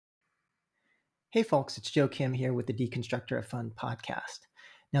Hey folks, it's Joe Kim here with the Deconstructor of Fun podcast.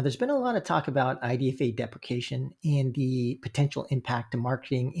 Now, there's been a lot of talk about IDFA deprecation and the potential impact to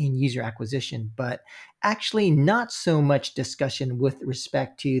marketing and user acquisition, but actually not so much discussion with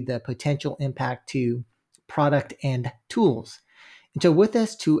respect to the potential impact to product and tools. And so, with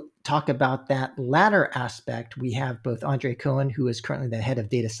us to talk about that latter aspect, we have both Andre Cohen, who is currently the head of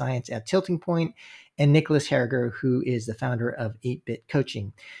data science at Tilting Point, and Nicholas Harriger, who is the founder of 8-Bit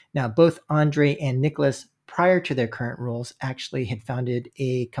Coaching. Now, both Andre and Nicholas, prior to their current roles, actually had founded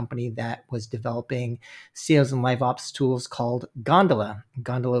a company that was developing sales and live ops tools called Gondola.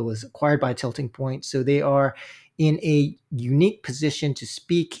 Gondola was acquired by Tilting Point, so they are in a unique position to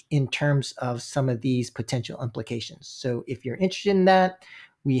speak in terms of some of these potential implications. So if you're interested in that,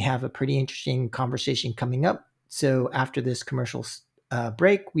 we have a pretty interesting conversation coming up. So after this commercial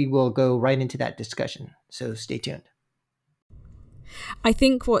break, we will go right into that discussion. So stay tuned. I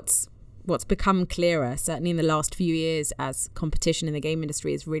think what's become clearer, certainly in the last few years as competition in the game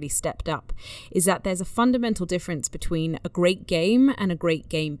industry has really stepped up, is that there's a fundamental difference between a great game and a great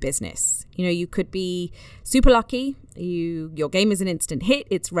game business. You know, you could be super lucky, your game is an instant hit,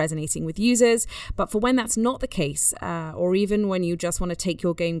 it's resonating with users, but for when that's not the case, or even when you just want to take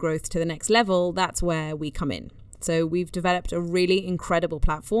your game growth to the next level, that's where we come in. So we've developed a really incredible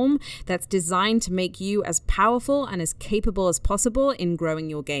platform that's designed to make you as powerful and as capable as possible in growing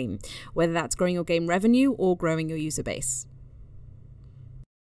your game, whether that's growing your game revenue or growing your user base.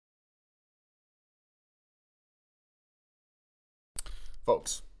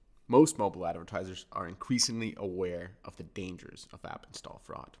 Folks, most mobile advertisers are increasingly aware of the dangers of app install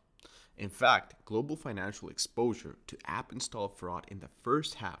fraud. In fact, global financial exposure to app install fraud in the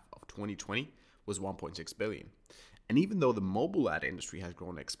first half of 2020 was 1.6 billion. And even though the mobile ad industry has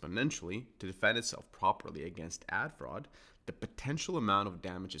grown exponentially to defend itself properly against ad fraud, the potential amount of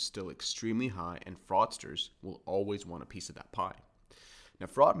damage is still extremely high, and fraudsters will always want a piece of that pie. Now,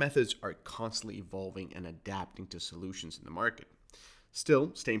 fraud methods are constantly evolving and adapting to solutions in the market.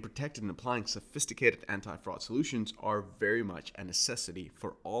 Still, staying protected and applying sophisticated anti-fraud solutions are very much a necessity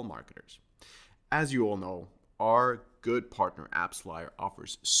for all marketers. As you all know, our good partner AppsFlyer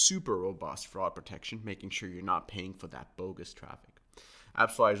offers super robust fraud protection, making sure you're not paying for that bogus traffic.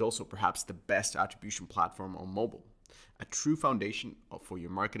 AppsFlyer is also perhaps the best attribution platform on mobile, a true foundation for your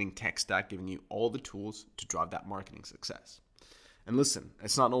marketing tech stack, giving you all the tools to drive that marketing success. And listen,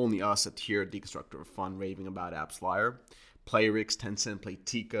 it's not only us here at Deconstructor of Fun raving about AppsFlyer. Playrix, Tencent,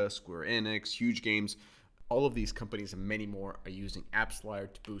 Playtika, Square Enix, Huge Games, all of these companies and many more are using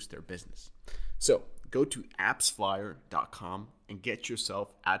AppsFlyer to boost their business. So go to appsflyer.com and get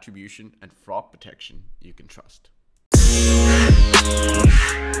yourself attribution and fraud protection you can trust.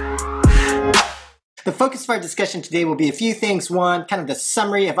 The focus of our discussion today will be a few things. One, kind of the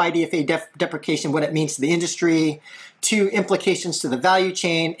summary of IDFA deprecation, what it means to the industry. Two, implications to the value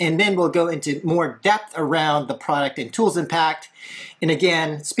chain. And then we'll go into more depth around the product and tools impact. And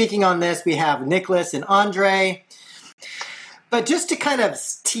again, speaking on this, we have Nicholas and Andre. But just to kind of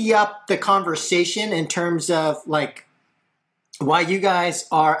tee up the conversation in terms of like why you guys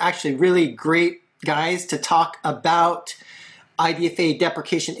are actually really great guys to talk about IDFA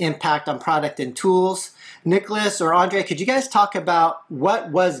deprecation impact on product and tools. Nicholas or Andre, could you guys talk about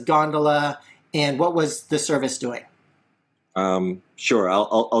what was Gondola and what was the service doing? Sure.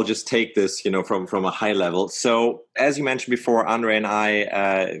 I'll just take this, from a high level. So as you mentioned before, Andre and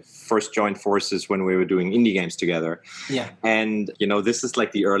I first joined forces when we were doing indie games together. Yeah. And, this is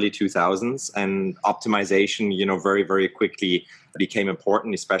like the early 2000s, and optimization, very, very quickly became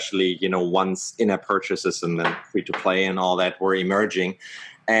important, especially, once in-app purchases and then free-to-play and all that were emerging.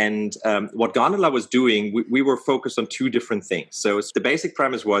 And what Gondola was doing, we were focused on two different things. So the basic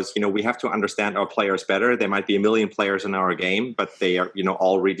premise was, we have to understand our players better. There might be 1 million players in our game, but they are,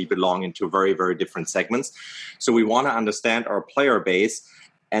 all really belong into very, very different segments. So we want to understand our player base.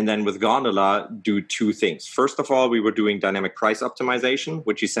 And then with Gondola, do two things. First of all, we were doing dynamic price optimization,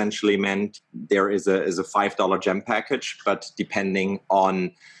 which essentially meant there is a $5 gem package, but depending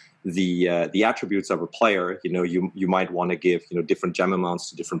on the attributes of a player, you might want to give different gem amounts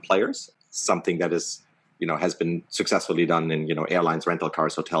to different players. Something that is has been successfully done in airlines, rental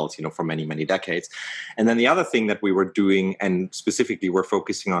cars, hotels, for many, many decades. And then the other thing that we were doing, and specifically we're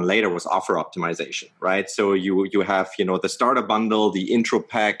focusing on later, was offer optimization, right? So you have the starter bundle, the intro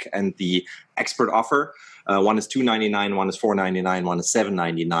pack, and the expert offer. One is $2.99, one is $4.99, one is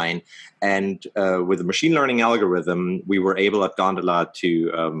 $7.99. And with the machine learning algorithm, we were able at Gondola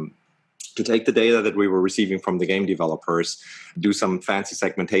to to take the data that we were receiving from the game developers, do some fancy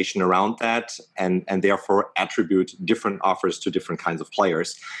segmentation around that, and therefore attribute different offers to different kinds of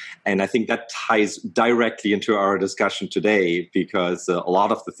players. And I think that ties directly into our discussion today, because a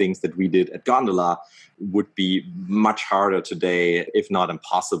lot of the things that we did at Gondola would be much harder today, if not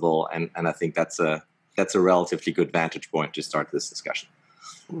impossible. And I think that's a relatively good vantage point to start this discussion.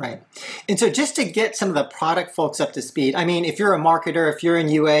 Right. And so just to get some of the product folks up to speed, I mean, if you're a marketer, if you're in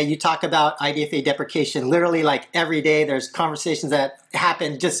UA, you talk about IDFA deprecation literally like every day. There's conversations that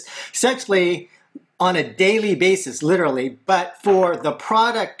happen just essentially on a daily basis, literally. But for the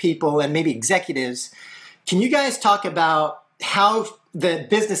product people and maybe executives, can you guys talk about how the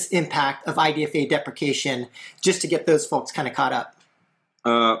business impact of IDFA deprecation, just to get those folks kind of caught up?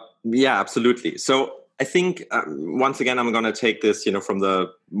 Yeah, absolutely. So I think once again, I'm going to take this, from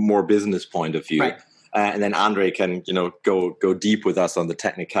the more business point of view, right. And then Andre can, go deep with us on the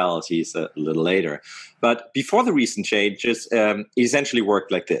technicalities a little later. But before the recent changes, it essentially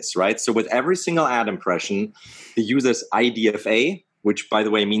worked like this, right? So with every single ad impression, the user's IDFA, which by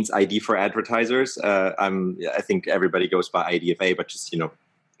the way means ID for advertisers. I think everybody goes by IDFA, but just to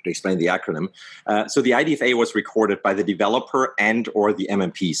explain the acronym. So the IDFA was recorded by the developer and or the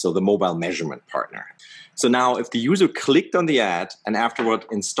MMP, so the mobile measurement partner. So now if the user clicked on the ad and afterward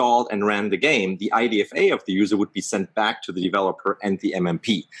installed and ran the game, the IDFA of the user would be sent back to the developer and the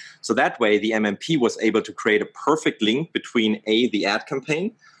MMP. So that way the MMP was able to create a perfect link between the ad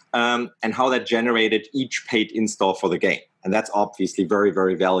campaign and how that generated each paid install for the game. And that's obviously very,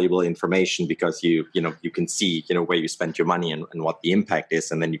 very valuable information, because you can see where you spent your money and what the impact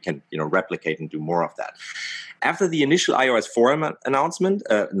is, and then you can replicate and do more of that. After the initial iOS 4 announcement,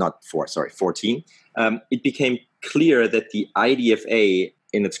 14, it became clear that the IDFA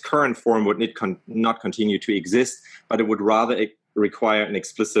in its current form would not continue to exist, but it would rather require an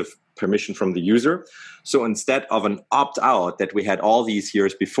explicit permission from the user. So instead of an opt-out that we had all these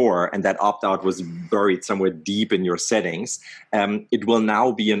years before, and that opt-out was buried somewhere deep in your settings, it will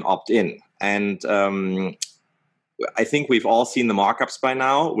now be an opt-in. And I think we've all seen the markups by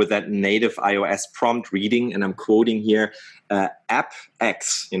now with that native iOS prompt reading, and I'm quoting here, app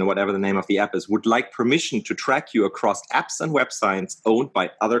X, whatever the name of the app is, would like permission to track you across apps and websites owned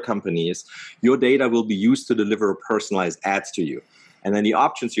by other companies. Your data will be used to deliver personalized ads to you. And then the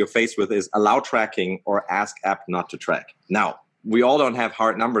options you're faced with is allow tracking or ask app not to track. Now, we all don't have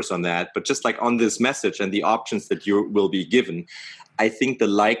hard numbers on that, but just like on this message and the options that you will be given, I think the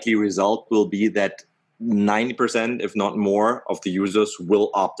likely result will be that 90%, if not more, of the users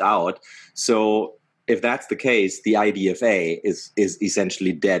will opt out. So if that's the case, the IDFA is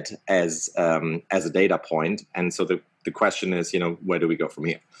essentially dead as a data point. And so the question is, where do we go from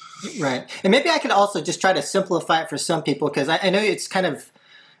here? Right. And maybe I could also just try to simplify it for some people, because I know it's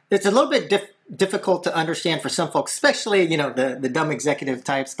a little bit difficult to understand for some folks, especially, the dumb executive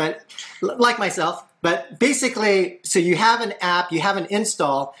types, but like myself. But basically, so you have an app, you have an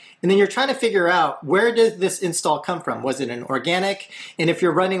install, and then you're trying to figure out, where does this install come from? Was it an organic? And if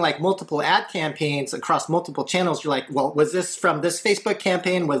you're running like multiple ad campaigns across multiple channels, you're like, well, was this from this Facebook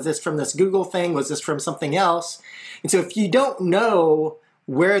campaign? Was this from this Google thing? Was this from something else? And so if you don't know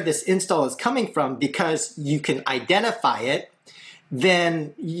where this install is coming from because you can identify it,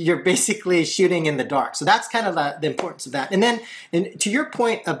 then you're basically shooting in the dark. So that's kind of the importance of that. And then to your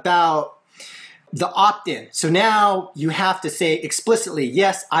point about the opt-in. So now you have to say explicitly,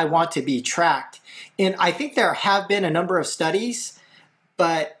 yes, I want to be tracked. And I think there have been a number of studies,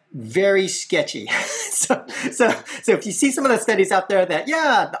 but very sketchy. So if you see some of the studies out there that,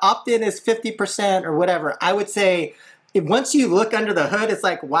 the opt-in is 50% or whatever, I would say once you look under the hood, it's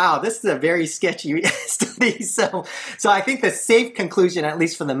like, wow, this is a very sketchy study. So I think the safe conclusion, at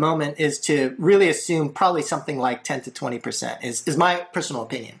least for the moment, is to really assume probably something like 10 to 20% is my personal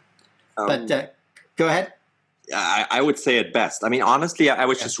opinion. But go ahead. I would say at best. I mean, honestly, I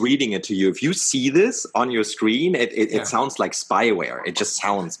was just reading it to you. If you see this on your screen, it sounds like spyware. It just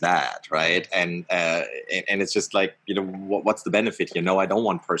sounds bad, right? And it's just like, what's the benefit? I don't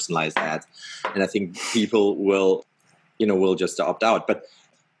want personalized ads. And I think people will just opt out. But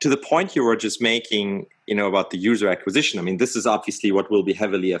to the point you were just making, about the user acquisition, I mean, this is obviously what will be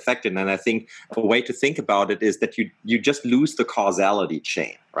heavily affected. And I think a way to think about it is that you just lose the causality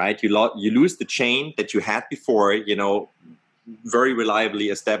chain, right? You lose the chain that you had before, very reliably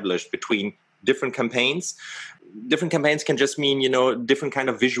established between different campaigns. Different campaigns can just mean, different kind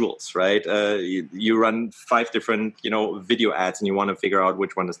of visuals, right? You run 5 different, video ads and you want to figure out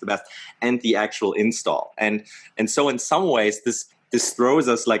which one is the best, and the actual install. And so in some ways, this this throws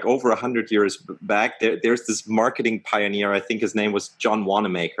us like over 100 years back. There's this marketing pioneer, I think his name was John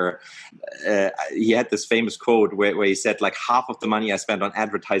Wanamaker. He had this famous quote where he said, like, half of the money I spent on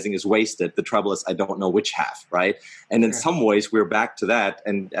advertising is wasted. The trouble is I don't know which half, right? And in some ways we're back to that.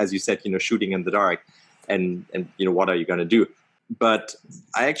 And as you said, shooting in the dark, and what are you going to do? But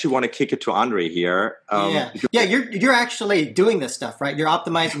I actually want to kick it to Andre here. You're actually doing this stuff, right? You're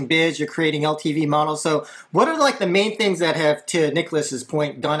optimizing bids, you're creating LTV models. So what are like the main things that have, to Nicholas's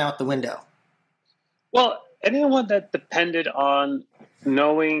point, gone out the window? Well, anyone that depended on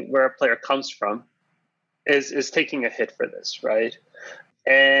knowing where a player comes from is taking a hit for this, right?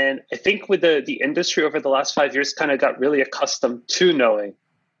 And I think with the industry over the last 5 years kind of got really accustomed to knowing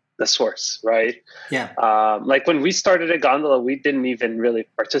the source, right? Yeah. Like when we started at Gondola, we didn't even really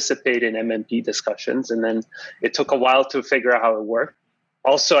participate in MMP discussions. And then it took a while to figure out how it worked.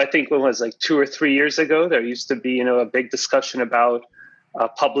 Also, I think it was like 2 or 3 years ago, there used to be, a big discussion about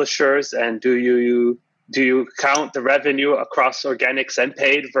publishers and do you count the revenue across organics and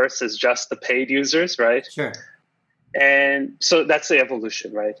paid versus just the paid users, right? Sure. And so that's the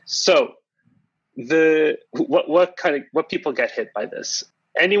evolution, right? So what people get hit by this?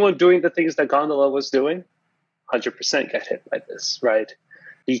 Anyone doing the things that Gondola was doing, 100% get hit by this, right?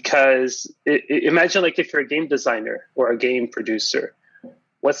 Because imagine like if you're a game designer or a game producer,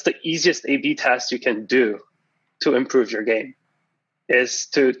 what's the easiest A/B test you can do to improve your game? Is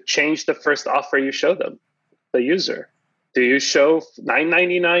to change the first offer you show them, the user. Do you show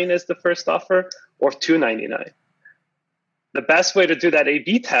 $9.99 as the first offer or $2.99? The best way to do that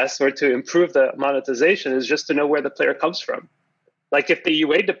A/B test or to improve the monetization is just to know where the player comes from. Like if the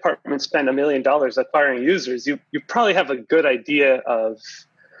UA department spent $1 million acquiring users, you probably have a good idea of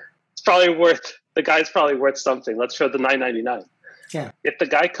the guy's probably worth something. Let's show the $9.99. Yeah. If the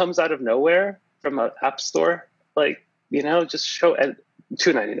guy comes out of nowhere from an app store, just show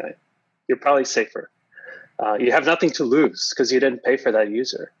 $2.99. You're probably safer. You have nothing to lose because you didn't pay for that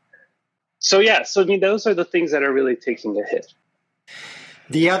user. So those are the things that are really taking a hit.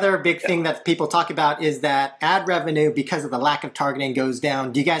 The other big thing that people talk about is that ad revenue, because of the lack of targeting, goes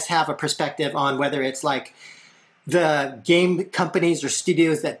down. Do you guys have a perspective on whether it's like the game companies or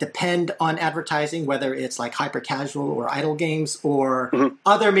studios that depend on advertising, whether it's like hyper casual or idle games or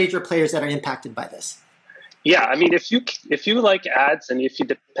other major players that are impacted by this? Yeah, I mean, if you like ads and if you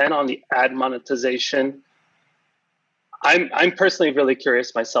depend on the ad monetization, I'm personally really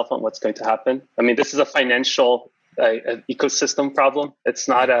curious myself on what's going to happen. I mean, this is a financial ecosystem problem. It's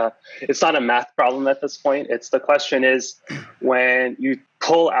not a math problem at this point. The question is when you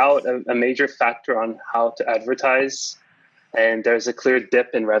pull out a major factor on how to advertise and there's a clear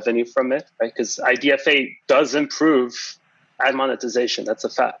dip in revenue from it, right? Because IDFA does improve ad monetization. That's a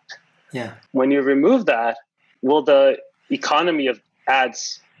fact. Yeah. When you remove that, will the economy of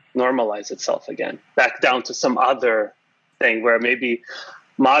ads normalize itself again, back down to some other thing where maybe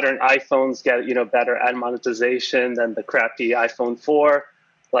modern iPhones get, better ad monetization than the crappy iPhone 4,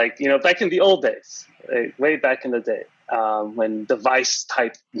 back in the old days, way back in the day, when device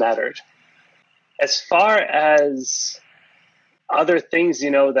type mattered. As far as other things,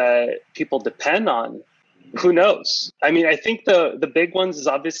 that people depend on, who knows? I mean, I think the big ones is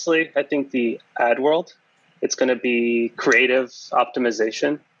obviously, I think the ad world. It's going to be creative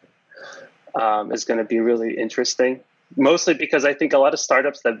optimization. Is going to be really interesting. Mostly because I think a lot of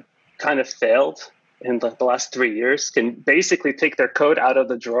startups that kind of failed in the last 3 years can basically take their code out of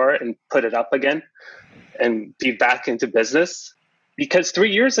the drawer and put it up again and be back into business. Because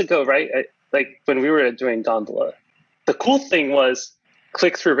 3 years ago, right, like when we were doing Gondola, the cool thing was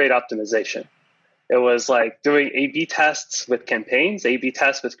click-through rate optimization. It was like doing A/B tests with campaigns, A/B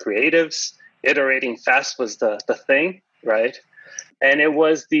tests with creatives, iterating fast was the thing, right? And it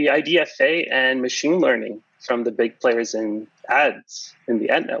was the IDFA and machine learning from the big players in ads, in the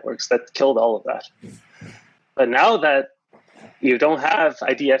ad networks, that killed all of that. But now that you don't have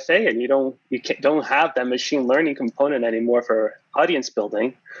IDFA and you don't have that machine learning component anymore for audience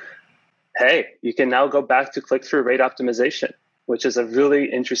building, hey, you can now go back to click-through rate optimization, which is a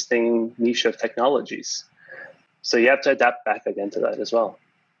really interesting niche of technologies. So you have to adapt back again to that as well.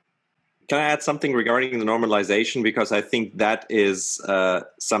 Can I add something regarding the normalization? Because I think that is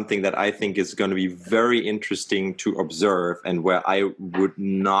something that I think is going to be very interesting to observe and where I would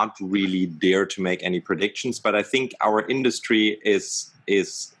not really dare to make any predictions. But I think our industry is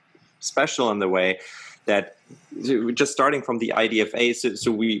special in the way that just starting from the IDFA,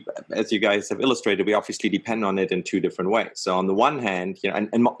 so we, as you guys have illustrated, we obviously depend on it in two different ways. So on the one hand,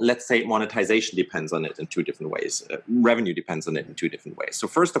 and let's say monetization depends on it in two different ways. Revenue depends on it in two different ways. So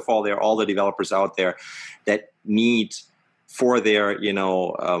first of all, there are all the developers out there that need for their,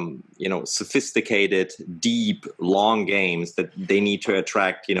 sophisticated, deep, long games that they need to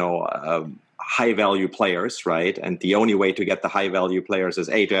attract, high value players, right? And the only way to get the high value players is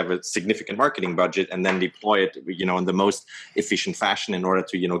to have a significant marketing budget and then deploy it, in the most efficient fashion in order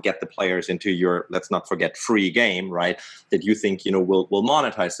to, get the players into your, let's not forget, free game, right? That you think, will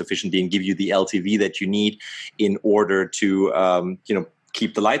monetize sufficiently and give you the LTV that you need in order to,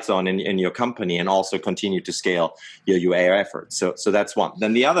 keep the lights on in your company and also continue to scale your UA efforts. So that's one.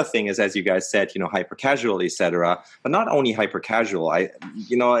 Then the other thing is, as you guys said, hyper casual, etc. But not only hyper casual. I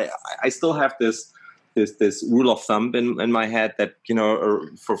still have this rule of thumb in my head that,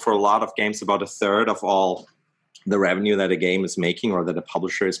 for a lot of games, about a third of all the revenue that a game is making or that a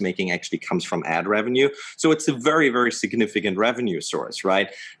publisher is making actually comes from ad revenue. So it's a very, very significant revenue source,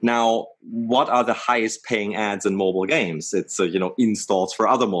 right? Now, what are the highest paying ads in mobile games? It's, installs for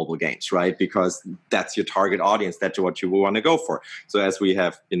other mobile games, right? Because that's your target audience. That's what you want to go for. So as we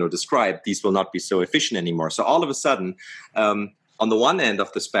have, described, these will not be so efficient anymore. So all of a sudden, on the one end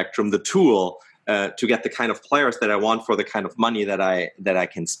of the spectrum, the tool to get the kind of players that I want for the kind of money that I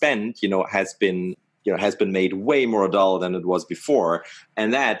can spend, has been made way more dull than it was before.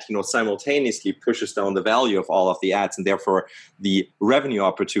 And that, simultaneously pushes down the value of all of the ads and therefore the revenue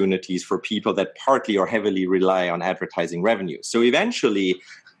opportunities for people that partly or heavily rely on advertising revenue. So eventually,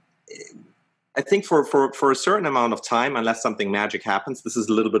 I think for a certain amount of time, unless something magic happens, this is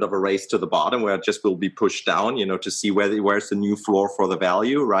a little bit of a race to the bottom where it just will be pushed down, to see where's the new floor for the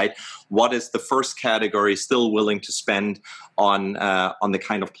value, right? What is the first category still willing to spend on the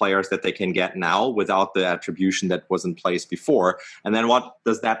kind of players that they can get now without the attribution that was in place before? And then what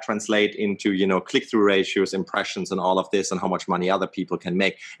does that translate into, click-through ratios, impressions, and all of this, and how much money other people can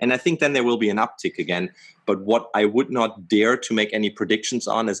make? And I think then there will be an uptick again. But what I would not dare to make any predictions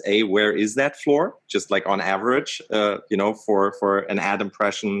on is where is that floor? Just like on average, for an ad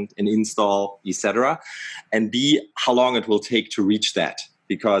impression, an install, etc. And B, how long it will take to reach that,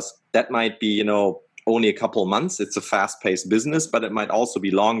 because that might be, only a couple of months. It's a fast-paced business, but it might also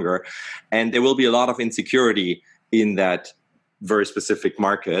be longer, and there will be a lot of insecurity in that very specific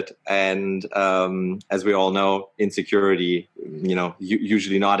market. And as we all know, insecurity,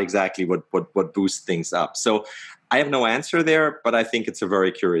 usually not exactly what boosts things up. So I have no answer there, but I think it's a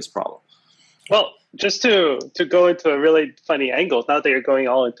very curious problem. Well, just to go into a really funny angle, now that you're going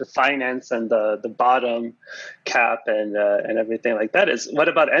all into finance and the bottom cap and everything like that, is what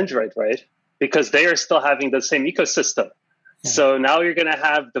about Android, right? Because they are still having the same ecosystem. Yeah. So now you're going to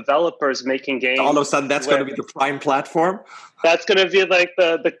have developers making games. All of a sudden, that's going to be the prime platform. That's going to be like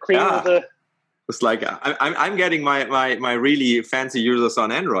the cream of the. It's like I'm getting my really fancy users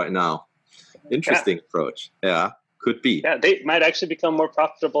on Android now. Interesting approach. Yeah, could be. Yeah, they might actually become more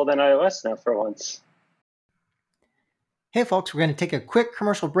profitable than iOS now for once. Hey, folks, we're going to take a quick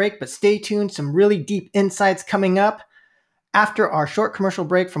commercial break, but stay tuned. Some really deep insights coming up after our short commercial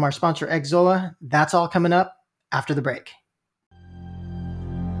break from our sponsor, Xsolla. That's all coming up after the break.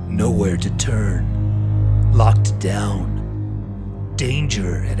 Nowhere to turn. Locked down.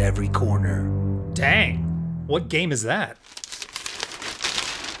 Danger at every corner. Dang. What game is that?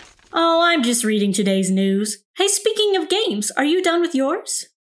 Oh, I'm just reading today's news. Hey, speaking of games, are you done with yours?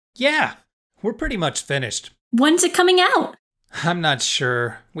 Yeah, we're pretty much finished. When's it coming out? I'm not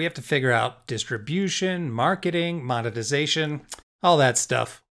sure. We have to figure out distribution, marketing, monetization, all that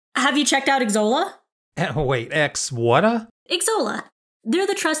stuff. Have you checked out Xsolla? Wait, X-what-a? Xsolla. They're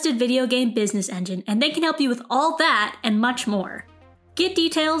the trusted video game business engine, and they can help you with all that and much more. Get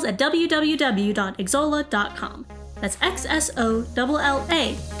details at www.xsolla.com. That's XSOLLA.com.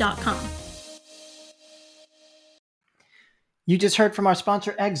 You just heard from our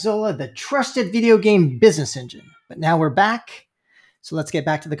sponsor, Xsolla, the trusted video game business engine. But now we're back, so let's get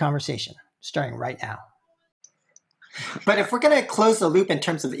back to the conversation, starting right now. But if we're going to close the loop in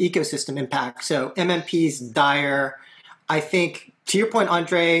terms of the ecosystem impact, so MMP's dire, I think, to your point,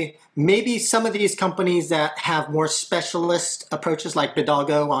 Andre, maybe some of these companies that have more specialist approaches like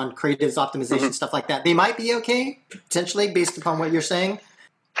Bidalgo on creatives optimization, stuff like that, they might be okay, potentially, based upon what you're saying.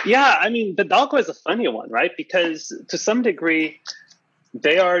 Yeah, I mean, Bidalgo is a funny one, right? Because to some degree,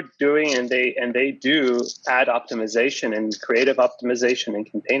 they are doing and they do ad optimization and creative optimization and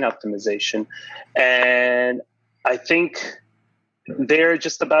campaign optimization. And I think they're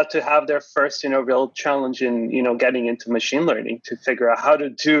just about to have their first, real challenge in, getting into machine learning to figure out how to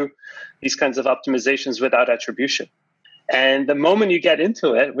do these kinds of optimizations without attribution. And the moment you get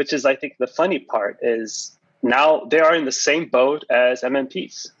into it, which is, I think, the funny part, is now they are in the same boat as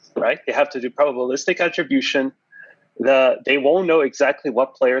MMPs, right? They have to do probabilistic attribution. They won't know exactly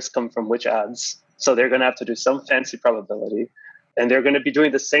what players come from which ads. So they're going to have to do some fancy probability, and they're going to be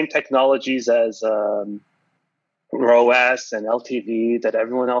doing the same technologies as ROAS and LTV that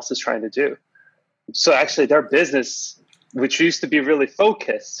everyone else is trying to do. So actually their business, which used to be really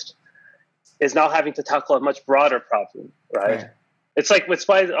focused, is now having to tackle a much broader problem, right? It's like what's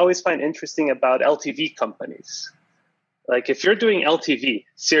why I always find interesting about LTV companies. Like if you're doing LTV,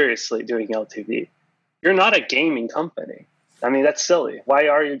 seriously doing LTV, you're not a gaming company. I mean, that's silly. Why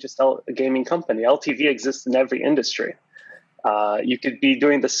are you just a gaming company? LTV exists in every industry. You could be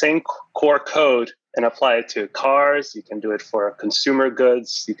doing the same core code and apply it to cars. You can do it for consumer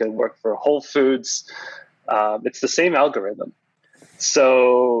goods. You can work for Whole Foods. It's the same algorithm.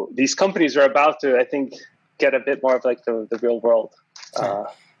 So these companies are about to, I think, get a bit more of like the real world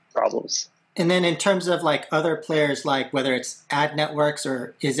problems. And then in terms of like other players, like whether it's ad networks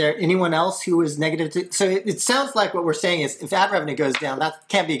or is there anyone else who is negative? So it sounds like what we're saying is if ad revenue goes down, that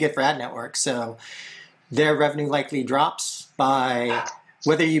can't be good for ad networks. So their revenue likely drops by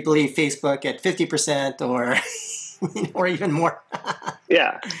whether you believe Facebook at 50% or even more.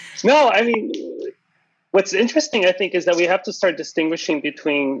 Yeah. No, I mean, what's interesting, I think, is that we have to start distinguishing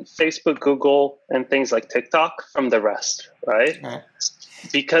between Facebook, Google, and things like TikTok from the rest, right?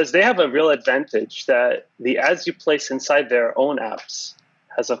 Because they have a real advantage that the ads you place inside their own apps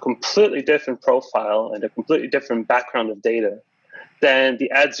has a completely different profile and a completely different background of data than the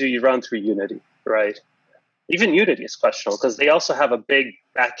ads you run through Unity, right? Even Unity is questionable because they also have a big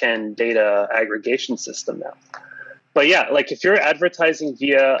back-end data aggregation system now. But yeah, like if you're advertising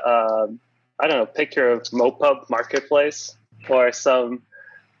via, I don't know, pick your MoPub marketplace or some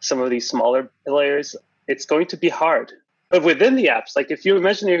of these smaller players, it's going to be hard. But within the apps, like if you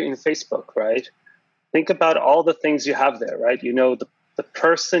imagine you're in Facebook, right? Think about all the things you have there, right? You know the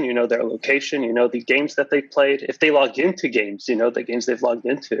person, you know their location, you know the games that they played. If they log into games, you know the games they've logged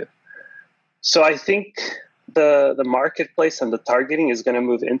into. So I think the marketplace and the targeting is going to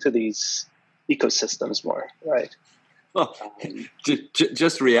move into these ecosystems more, right? Well,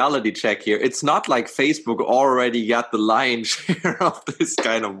 just reality check here. It's not like Facebook already got the lion's share of this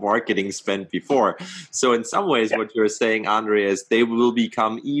kind of marketing spend before. So in some ways, what you're saying, Andre, is they will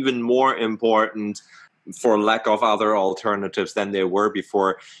become even more important for lack of other alternatives than they were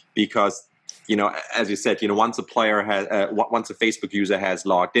before, because, you know, as you said, you know, once a Facebook user has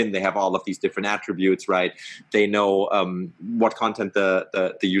logged in, they have all of these different attributes, right? They know what content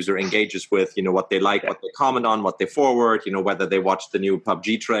the user engages with, you know, what they like, what they comment on, what they forward, you know, whether they watch the new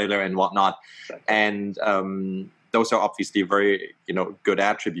PUBG trailer and whatnot. And those are obviously very, you know, good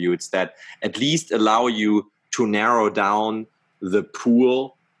attributes that at least allow you to narrow down the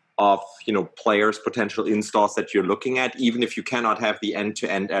pool of, you know, players, potential installs that you're looking at. Even if you cannot have the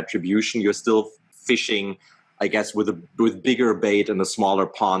end-to-end attribution, you're still fishing, I guess, with bigger bait in a smaller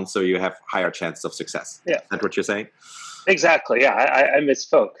pond, so you have higher chances of success. Yeah. Is that what you're saying? Exactly. Yeah, I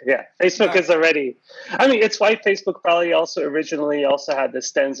misspoke. Yeah, Facebook is already. I mean, it's why Facebook probably originally had the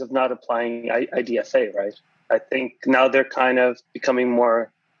stance of not applying IDFA, right? I think now they're kind of becoming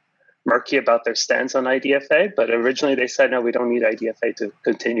more murky about their stance on IDFA, but originally they said, no, we don't need IDFA to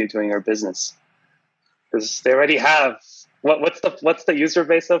continue doing our business, because they already have what's the user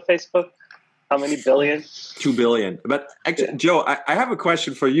base of Facebook? How many billion? 2 billion. But actually, Joe, I have a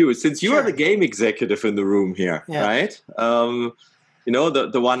question for you. Since you are the game executive in the room here, right? You know,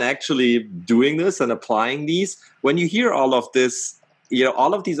 the one actually doing this and applying these. When you hear all of this, you know,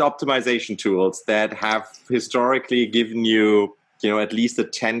 all of these optimization tools that have historically given you, you know, at least a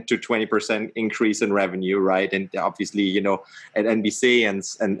 10 to 20% increase in revenue, right? And obviously, you know, at NBC and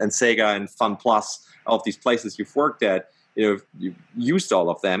Sega and Fun Plus, all of these places you've worked at, you know, you've used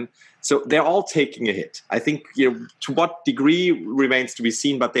all of them. So they're all taking a hit. I think, you know, to what degree remains to be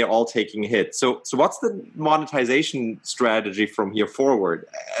seen, but they're all taking a hit. So what's the monetization strategy from here forward?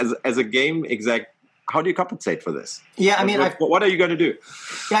 As a game exec, how do you compensate for this? Yeah, I mean, what are you going to do?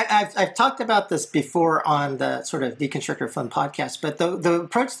 Yeah, I've talked about this before on the sort of Deconstructor Fun podcast, but the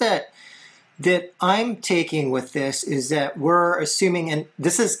approach that I'm taking with this is that we're assuming, and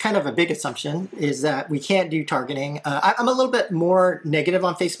this is kind of a big assumption, is that we can't do targeting. I'm a little bit more negative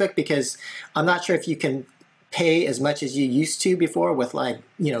on Facebook because I'm not sure if you can pay as much as you used to before with, like,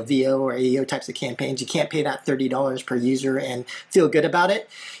 you know, VO or AEO types of campaigns. You can't pay that $30 per user and feel good about it.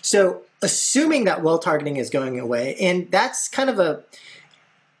 So assuming that well targeting is going away, and that's kind of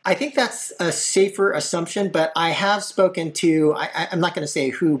I think that's a safer assumption, but I have spoken to, I'm not going to say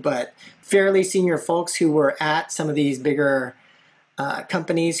who, but fairly senior folks who were at some of these bigger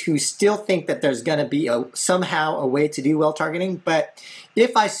companies who still think that there's going to be somehow a way to do well targeting. But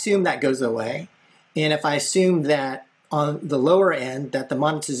if I assume that goes away, and if I assume that on the lower end that the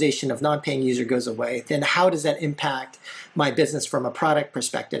monetization of non-paying user goes away, then how does that impact my business from a product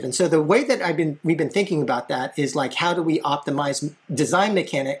perspective? And so the way that we've been thinking about that is like, how do we optimize design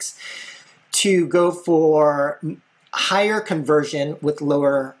mechanics to go for higher conversion with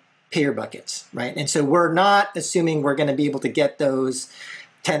lower payer buckets, right? And so we're not assuming we're going to be able to get those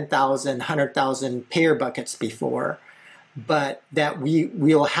 10,000, 100,000 payer buckets before, but that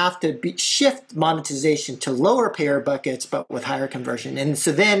we'll have to shift monetization to lower payer buckets, but with higher conversion. And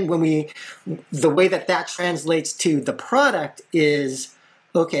so then the way that translates to the product is,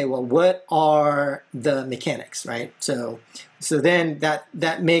 okay, well, what are the mechanics, right? So then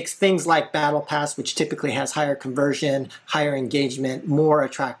that makes things like Battle Pass, which typically has higher conversion, higher engagement, more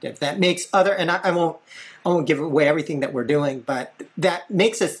attractive. That makes and I won't give away everything that we're doing, but that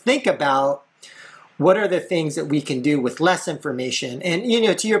makes us think about what are the things that we can do with less information. And,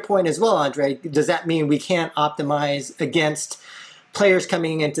 to your point as well, Andre, does that mean we can't optimize against players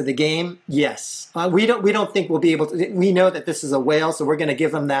coming into the game? Yes. We don't think we'll be able to. We know that this is a whale, so we're going to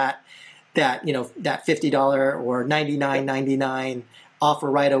give them that $50 or $99.99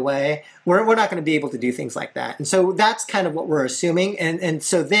 offer right away. We're not going to be able to do things like that. And so that's kind of what we're assuming. And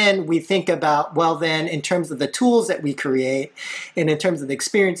so then we think about, well, then in terms of the tools that we create and in terms of the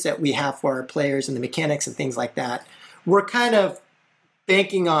experience that we have for our players and the mechanics and things like that, we're kind of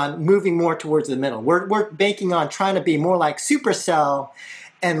banking on moving more towards the middle. We're banking on trying to be more like Supercell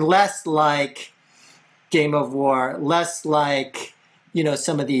and less like Game of War, less like,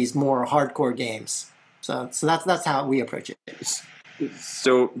 some of these more hardcore games. So that's how we approach it.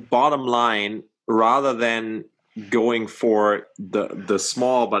 So bottom line, rather than going for the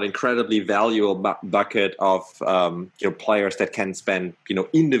small but incredibly valuable bucket of players that can spend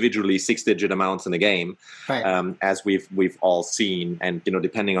individually 6-digit amounts in the game, right. As we've all seen, and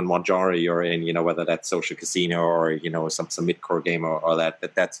depending on what genre you're in, whether that's social casino or some mid-core game or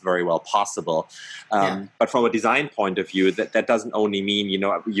that's very well possible. But from a design point of view, that doesn't only mean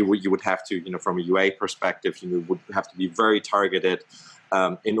you would have to from a UA perspective, you would have to be very targeted.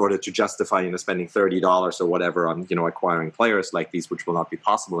 In order to justify, spending $30 or whatever on, acquiring players like these, which will not be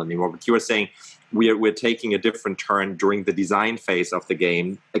possible anymore. But you were saying we're taking a different turn during the design phase of the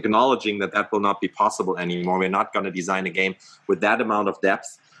game, acknowledging that will not be possible anymore. We're not going to design a game with that amount of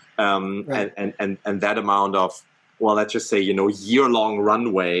depth right. and that amount of, well, let's just say, year-long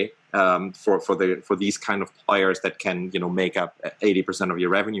runway for these kind of players that can, make up 80% of your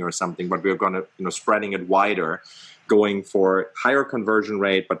revenue or something. But we're going to, spreading it wider, going for higher conversion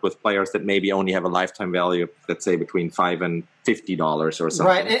rate, but with players that maybe only have a lifetime value of, let's say, between $5 and $50 or something.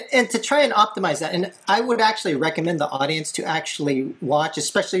 Right, and to try and optimize that, and I would actually recommend the audience to actually watch,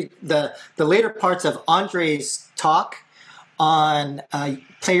 especially the later parts of Andre's talk on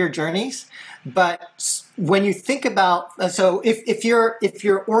player journeys. But when you think about, so if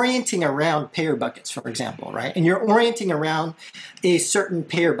you're orienting around payer buckets, for example, right, and you're orienting around a certain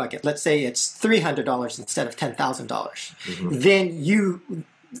payer bucket, let's say it's $300 instead of $10,000,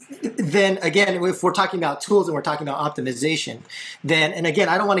 then again, if we're talking about tools and we're talking about optimization, and again,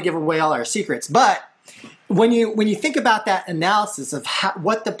 I don't want to give away all our secrets, but when you think about that analysis of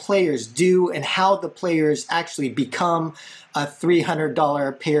what the players do and how the players actually become a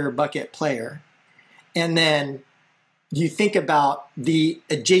 $300 payer bucket player, and then you think about the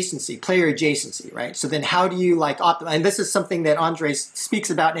player adjacency, right? So then how do you optimize? And this is something that Andre speaks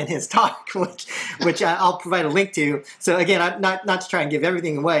about in his talk, which I'll provide a link to. So again, I'm not to try and give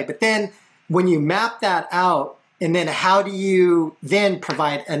everything away, but then when you map that out, and then how do you then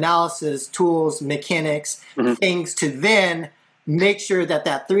provide analysis, tools, mechanics, things to then make sure that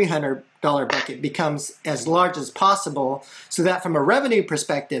 $300 bucket becomes as large as possible so that from a revenue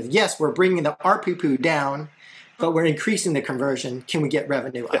perspective, yes, we're bringing the ARPU down, but we're increasing the conversion. Can we get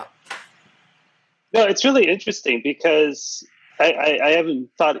revenue up? No, it's really interesting because I haven't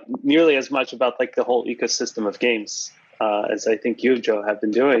thought nearly as much about the whole ecosystem of games as I think you, Joe, have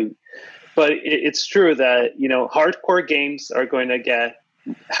been doing. But it's true that, hardcore games are going to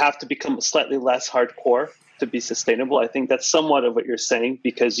have to become slightly less hardcore to be sustainable. I think that's somewhat of what you're saying,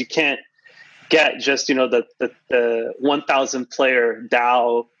 because you can't get just, the 1,000 player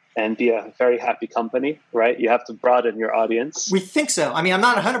DAO and be a very happy company, right? You have to broaden your audience. We think so. I mean, I'm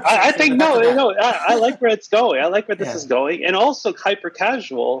not 100%. I think no. I like where it's going. I like where this is going. And also hyper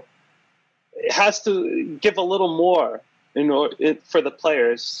casual has to give a little more for the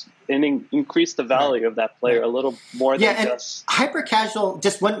players and increase the value of that player a little more than just hyper casual.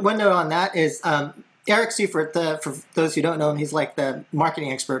 Just one note on that is Eric Seifert, for those who don't know him, he's like the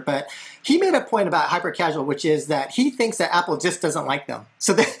marketing expert, but he made a point about hyper casual, which is that he thinks that Apple just doesn't like them.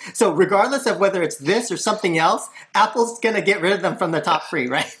 So regardless of whether it's this or something else, Apple's going to get rid of them from the top three,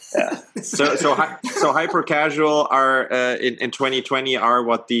 right? Yeah. So hyper casual are in 2020 are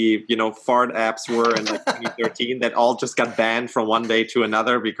what the fart apps were in like 2013 that all just got banned from one day to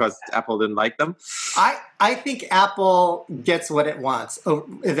another because Apple didn't like them. I think Apple gets what it wants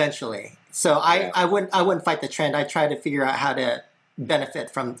eventually. So I wouldn't fight the trend. I try to figure out how to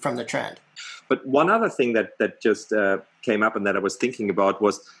benefit from the trend. But one other thing that just came up and that I was thinking about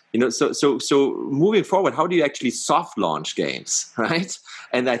was, so moving forward, how do you actually soft launch games, right?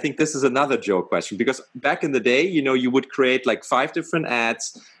 And I think this is another Joe question, because back in the day, you would create like 5 different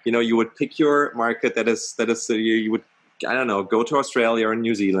ads. You would pick your market that is you would, I don't know, go to Australia or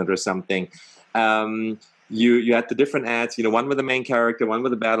New Zealand or something. You had the different ads, one with the main character, one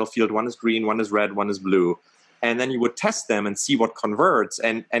with the battlefield, one is green, one is red, one is blue. And then you would test them and see what converts.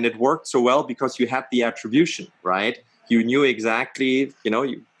 And it worked so well because you had the attribution, right? You knew exactly,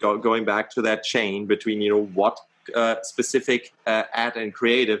 going back to that chain between, what specific ad and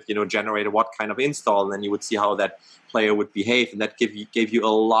creative, generated what kind of install. And then you would see how that player would behave. And that gave you a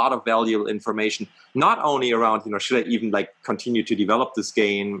lot of valuable information, not only around, should I even like continue to develop this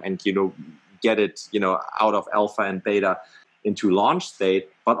game and, get it, out of alpha and beta into launch state,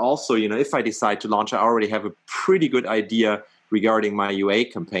 but also, if I decide to launch, I already have a pretty good idea regarding my UA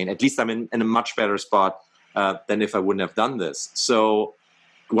campaign. At least I'm in a much better spot than if I wouldn't have done this. So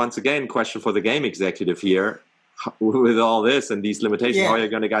once again, question for the game executive here, with all this and these limitations, how are you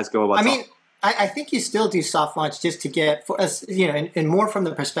going to guys go about it? I think you still do soft launch just to get, for us, and more from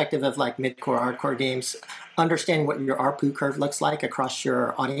the perspective of like mid-core, hardcore games, understanding what your ARPU curve looks like across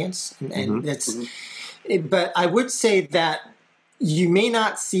your audience. And but I would say that you may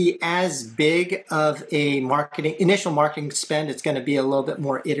not see as big of a initial marketing spend. It's going to be a little bit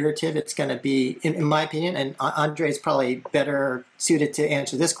more iterative. It's going to be, in my opinion, and Andre's probably better suited to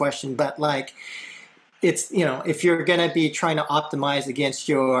answer this question, but like, it's, if you're going to be trying to optimize against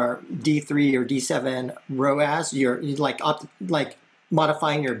your D3 or D7 ROAS, you're like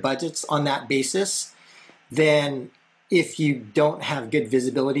modifying your budgets on that basis, then if you don't have good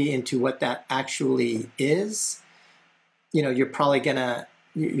visibility into what that actually is, you're probably gonna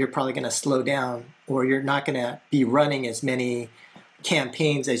slow down, or you're not gonna be running as many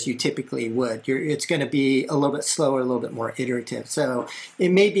campaigns as you typically would. It's going to be a little bit slower, a little bit more iterative. So it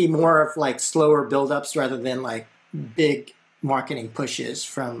may be more of like slower buildups rather than like big marketing pushes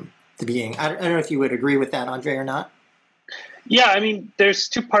from the beginning. I don't know if you would agree with that, Andre, or not. Yeah, there's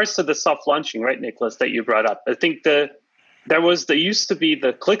 2 parts to the soft launching, right, Nicholas, that you brought up. I think there used to be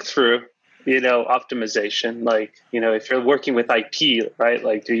the click-through, optimization. Like, if you're working with IP, right?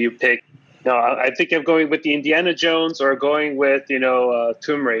 Like, do you pick? No, I think I'm going with the Indiana Jones or going with,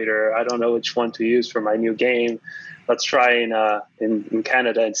 Tomb Raider. I don't know which one to use for my new game. Let's try in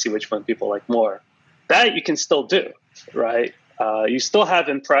Canada and see which one people like more. That you can still do, right? You still have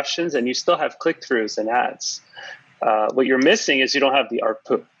impressions and you still have click-throughs and ads. What you're missing is you don't have the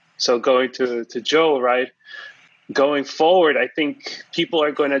ARPU. So going to Joe, right? Going forward, I think people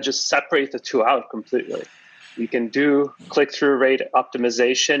are going to just separate the two out completely. You can do click-through rate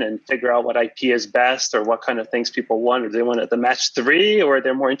optimization and figure out what IP is best or what kind of things people want. Or they want the match 3, or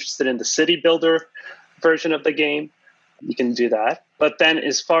they're more interested in the city builder version of the game. You can do that. But then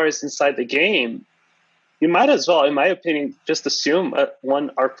as far as inside the game, you might as well, in my opinion, just assume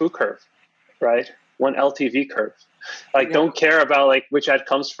one ARPU curve, right? One LTV curve. Don't care about which ad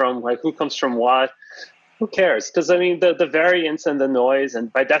comes from, who comes from what. Who cares? Because the variance and the noise,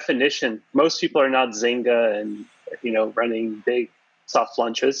 and by definition, most people are not Zynga and running big soft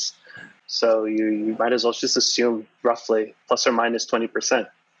launches. So you might as well just assume roughly plus or minus 20%.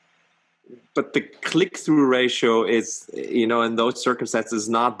 But the click-through ratio is, in those circumstances,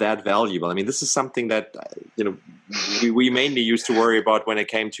 not that valuable. This is something that, we mainly used to worry about when it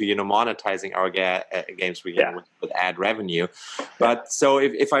came to, monetizing our games with ad revenue. But so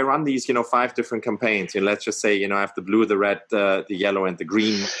if I run these, 5 different campaigns, let's just say, I have the blue, the red, the yellow, and the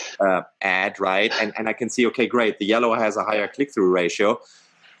green ad, right? And I can see, okay, great, the yellow has a higher click-through ratio.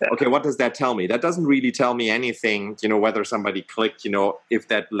 Okay, what does that tell me? That doesn't really tell me anything, whether somebody clicked, if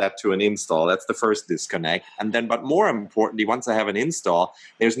that led to an install. That's the first disconnect. And then, but more importantly, once I have an install,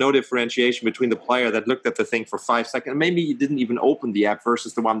 there's no differentiation between the player that looked at the thing for 5 seconds, maybe he didn't even open the app,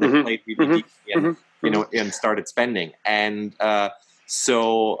 versus the one that played really deeply and, and started spending. And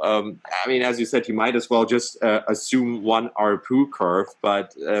so, as you said, you might as well just assume one ARPU curve,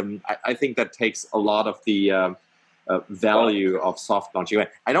 but I think that takes a lot of the value of soft launching.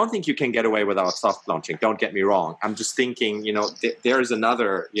 I don't think you can get away without soft launching. Don't get me wrong. I'm just thinking, there is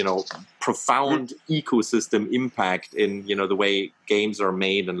another, profound ecosystem impact in, the way games are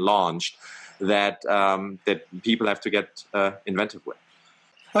made and launched that people have to get inventive with.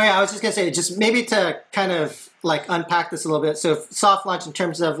 Oh yeah, I was just gonna say, just maybe to kind of like unpack this a little bit. So soft launch in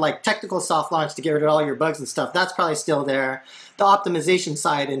terms of like technical soft launch to get rid of all your bugs and stuff, that's probably still there. The optimization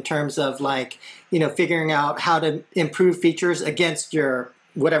side in terms of like, figuring out how to improve features against your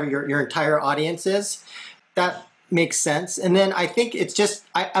entire audience is, that makes sense. And then I think it's just,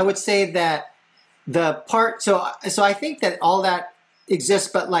 I would say that the part, so I think that all that exists,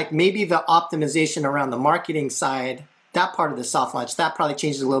 but like maybe the optimization around the marketing side, that part of the soft launch, that probably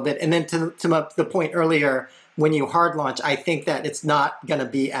changes a little bit. And then to the point earlier, when you hard launch, I think that it's not going to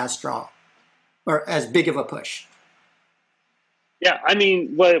be as strong or as big of a push. Yeah, I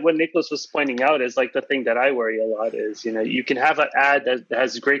mean, what Nicholas was pointing out is like the thing that I worry a lot is, you can have an ad that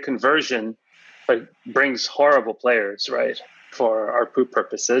has great conversion, but brings horrible players, right, for our poop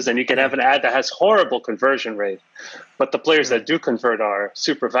purposes. And you can have an ad that has horrible conversion rate, but the players that do convert are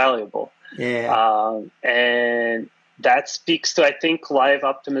super valuable. Yeah. And that speaks to, I think, live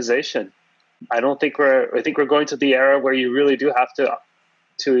optimization. I think we're going to the era where you really do have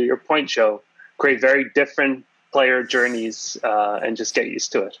to your point, Joe, create very different player journeys and just get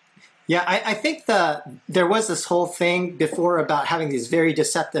used to it. Yeah, I think there was this whole thing before about having these very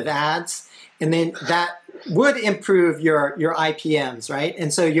deceptive ads, and then that would improve your IPMs, right?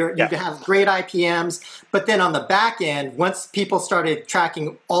 And so you have great IPMs, but then on the back end, once people started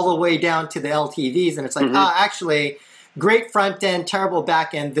tracking all the way down to the LTVs, and it's like, actually, great front end, terrible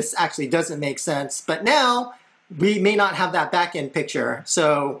back end, this actually doesn't make sense. But now we may not have that back end picture.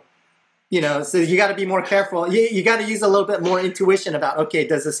 So, so you got to be more careful. You got to use a little bit more intuition about, okay,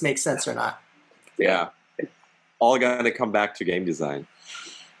 does this make sense or not? Yeah. All got to come back to game design.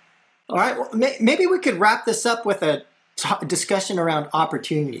 All right. Well, maybe we could wrap this up with a discussion around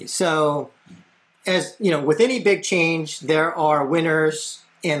opportunities. So, as with any big change, there are winners.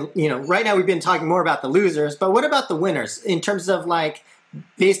 And, right now we've been talking more about the losers, but what about the winners in terms of like,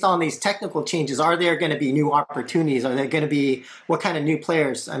 based on these technical changes, are there going to be new opportunities? Are there going to be, what kind of new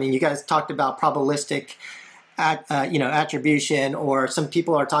players? I mean, you guys talked about probabilistic, attribution, or some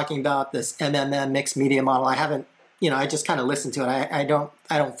people are talking about this MMM mixed media model. I haven't, I just kind of listened to it. I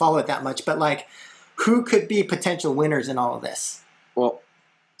don't follow it that much, but like, who could be potential winners in all of this? Well,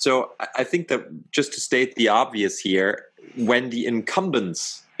 so I think that just to state the obvious here, when the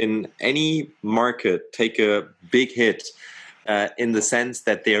incumbents in any market take a big hit, in the sense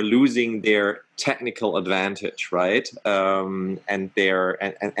that they're losing their technical advantage, right? And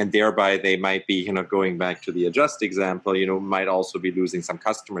thereby they might be, going back to the Adjust example, might also be losing some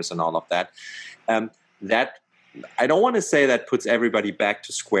customers and all of that. That I don't want to say that puts everybody back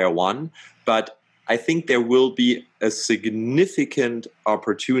to square one, but I think there will be a significant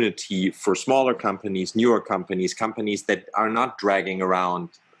opportunity for smaller companies, newer companies that are not dragging around,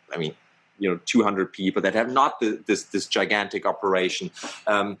 200 people, that have not this gigantic operation.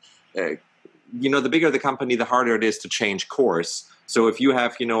 The bigger the company, the harder it is to change course. So if you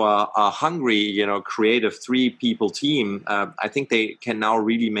have, a hungry, creative 3-people team, I think they can now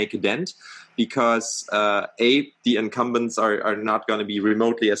really make a dent. Because A, the incumbents are not going to be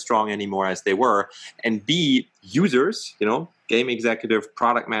remotely as strong anymore as they were, and B, users, game executive,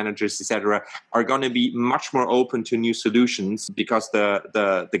 product managers, etc., are going to be much more open to new solutions because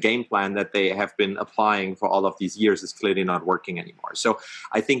the game plan that they have been applying for all of these years is clearly not working anymore. So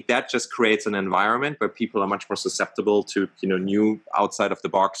I think that just creates an environment where people are much more susceptible to new outside of the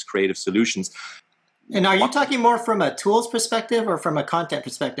box creative solutions. And are you talking more from a tools perspective or from a content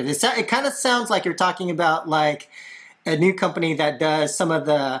perspective? It kind of sounds like you're talking about like a new company that does some of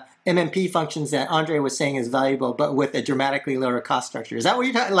the MMP functions that Andre was saying is valuable, but with a dramatically lower cost structure. Is that what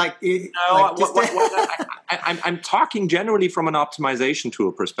you're talking? I'm talking generally from an optimization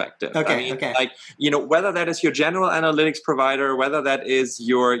tool perspective. Okay. Whether that is your general analytics provider, whether that is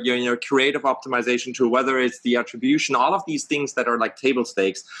your creative optimization tool, whether it's the attribution, all of these things that are like table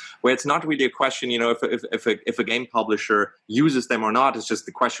stakes, where it's not really a question, if a game publisher uses them or not. It's just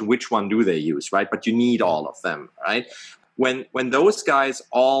the question, which one do they use, right? But you need all of them, right? When those guys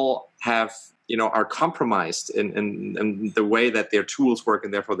all have, are compromised in the way that their tools work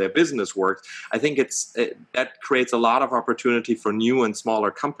and therefore their business works, I think that creates a lot of opportunity for new and smaller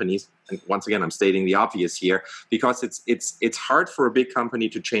companies. And once again, I'm stating the obvious here, because it's hard for a big company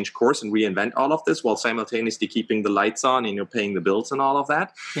to change course and reinvent all of this while simultaneously keeping the lights on and paying the bills and all of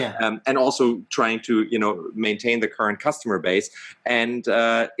that, and also trying to maintain the current customer base. And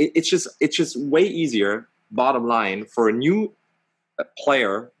it's just way easier bottom line, for a new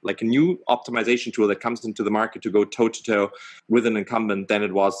player, like a new optimization tool that comes into the market to go toe to toe with an incumbent than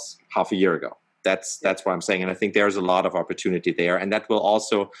it was half a year ago. That's what I'm saying. And I think there's a lot of opportunity there. And that will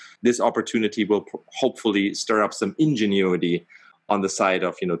also, this opportunity will hopefully stir up some ingenuity on the side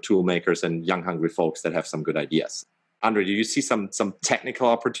of, tool makers and young, hungry folks that have some good ideas. Andre, do you see some technical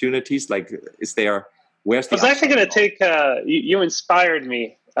opportunities? Like, where's the... I was actually going to take, you inspired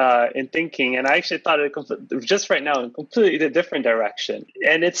me in thinking, and I actually thought just right now in completely different direction.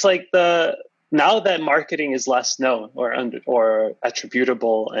 And it's like now that marketing is less known or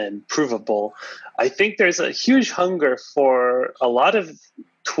attributable and provable, I think there's a huge hunger for a lot of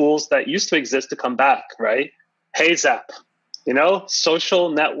tools that used to exist to come back, right? HeyZap,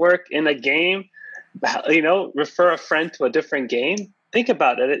 social network in a game, refer a friend to a different game. Think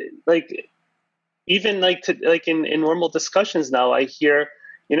about it. Like, even in normal discussions now, I hear,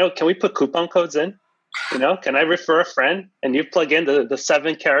 can we put coupon codes in? Can I refer a friend and you plug in the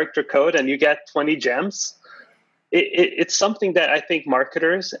 7-character code and you get 20 gems? It's something that I think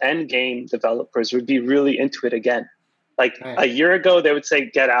marketers and game developers would be really into it again. Like a year ago, they would say,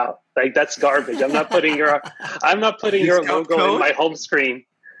 "Get out! Like, that's garbage. I'm not putting your logo in my home screen,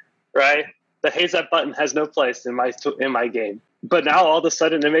 right? The HeyZap button has no place in my game." But now all of a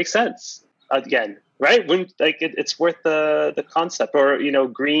sudden it makes sense again. Right? When it's worth the concept, or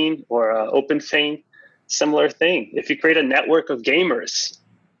Green or OpenFeign, similar thing. If you create a network of gamers,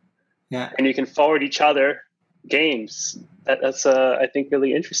 and you can forward each other games, that's I think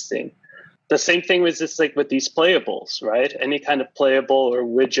really interesting. The same thing was just like with these playables, right? Any kind of playable or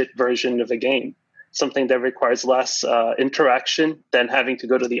widget version of a game, something that requires less interaction than having to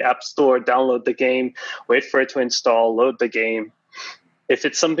go to the App Store, download the game, wait for it to install, load the game. If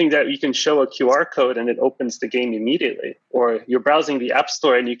it's something that you can show a QR code and it opens the game immediately, or you're browsing the App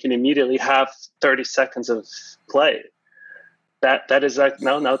Store and you can immediately have 30 seconds of play, that is like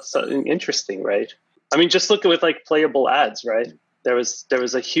now it's interesting, right? I mean, just look at with like playable ads, right? There was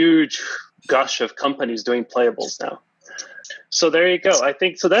a huge gush of companies doing playables now. So there you go. I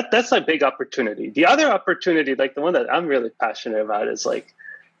think so that's a big opportunity. The other opportunity, like the one that I'm really passionate about, is like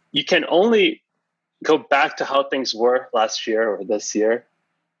you can only go back to how things were last year or this year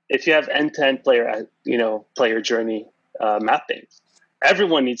if you have end-to-end player journey mapping.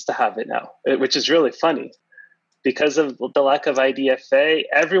 Everyone needs to have it now, which is really funny. Because of the lack of IDFA,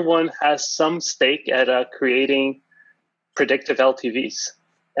 everyone has some stake at creating predictive LTVs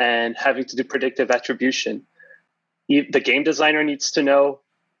and having to do predictive attribution. The game designer needs to know,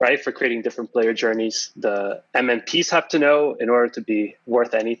 right, for creating different player journeys. The MMPs have to know in order to be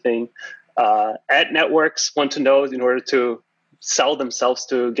worth anything. Ad networks want to know in order to sell themselves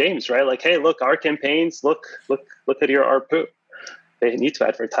to games, right? Like, hey, look, our campaigns, look at your ARPU. They need to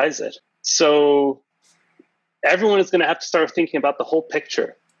advertise it. So everyone is going to have to start thinking about the whole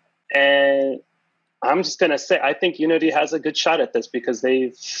picture. And I'm just going to say, I think Unity has a good shot at this because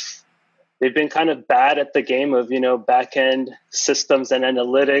they've been kind of bad at the game of, back-end systems and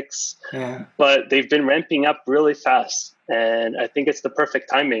analytics, but they've been ramping up really fast. And I think it's the perfect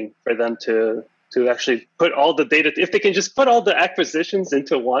timing for them to actually put all the data. If they can just put all the acquisitions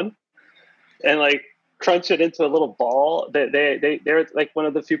into one and like crunch it into a little ball, they're like one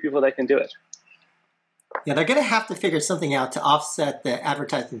of the few people that can do it. Yeah, they're going to have to figure something out to offset the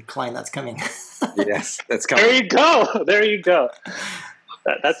advertising decline that's coming. Yes, that's coming. There you go.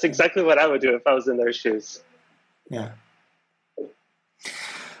 That's exactly what I would do if I was in their shoes. Yeah.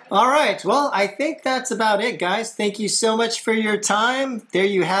 All right. Well, I think that's about it, guys. Thank you so much for your time. There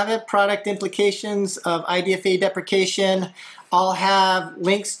you have it. Product implications of IDFA deprecation. I'll have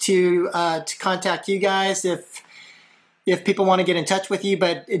links to contact you guys if people want to get in touch with you.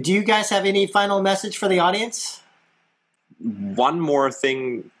 But do you guys have any final message for the audience? One more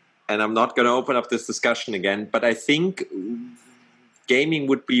thing, and I'm not going to open up this discussion again, but I think gaming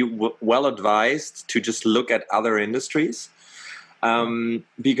would be well advised to just look at other industries.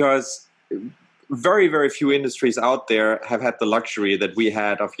 Because very, very few industries out there have had the luxury that we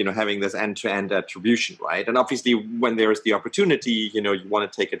had of, having this end-to-end attribution, right? And obviously, when there is the opportunity, you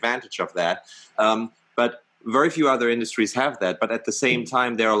want to take advantage of that. But very few other industries have that. But at the same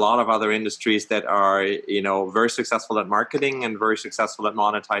time, there are a lot of other industries that are, very successful at marketing and very successful at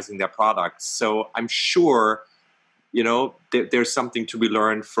monetizing their products. So I'm sure, there's something to be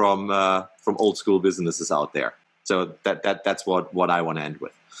learned from old school businesses out there. So that's what I want to end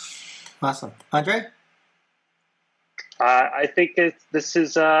with. Awesome. Andre? I think I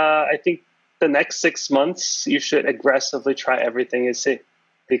think the next 6 months, you should aggressively try everything you see.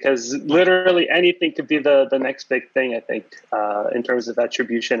 Because literally anything could be the next big thing, I think, in terms of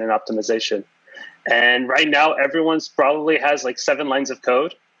attribution and optimization. And right now, everyone's probably has like 7 lines of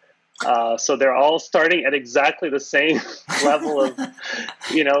code. So they're all starting at exactly the same level of,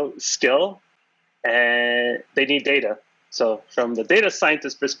 skill, and they need data. So from the data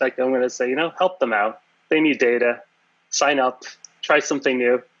scientist perspective, I'm going to say, help them out. They need data. Sign up, try something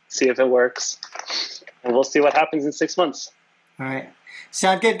new, see if it works, and we'll see what happens in 6 months. All right.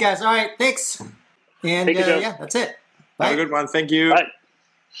 Sound good, guys. All right. Thanks. And Thank you, Joe. yeah, that's it. Bye. Have a good one. Thank you. Bye.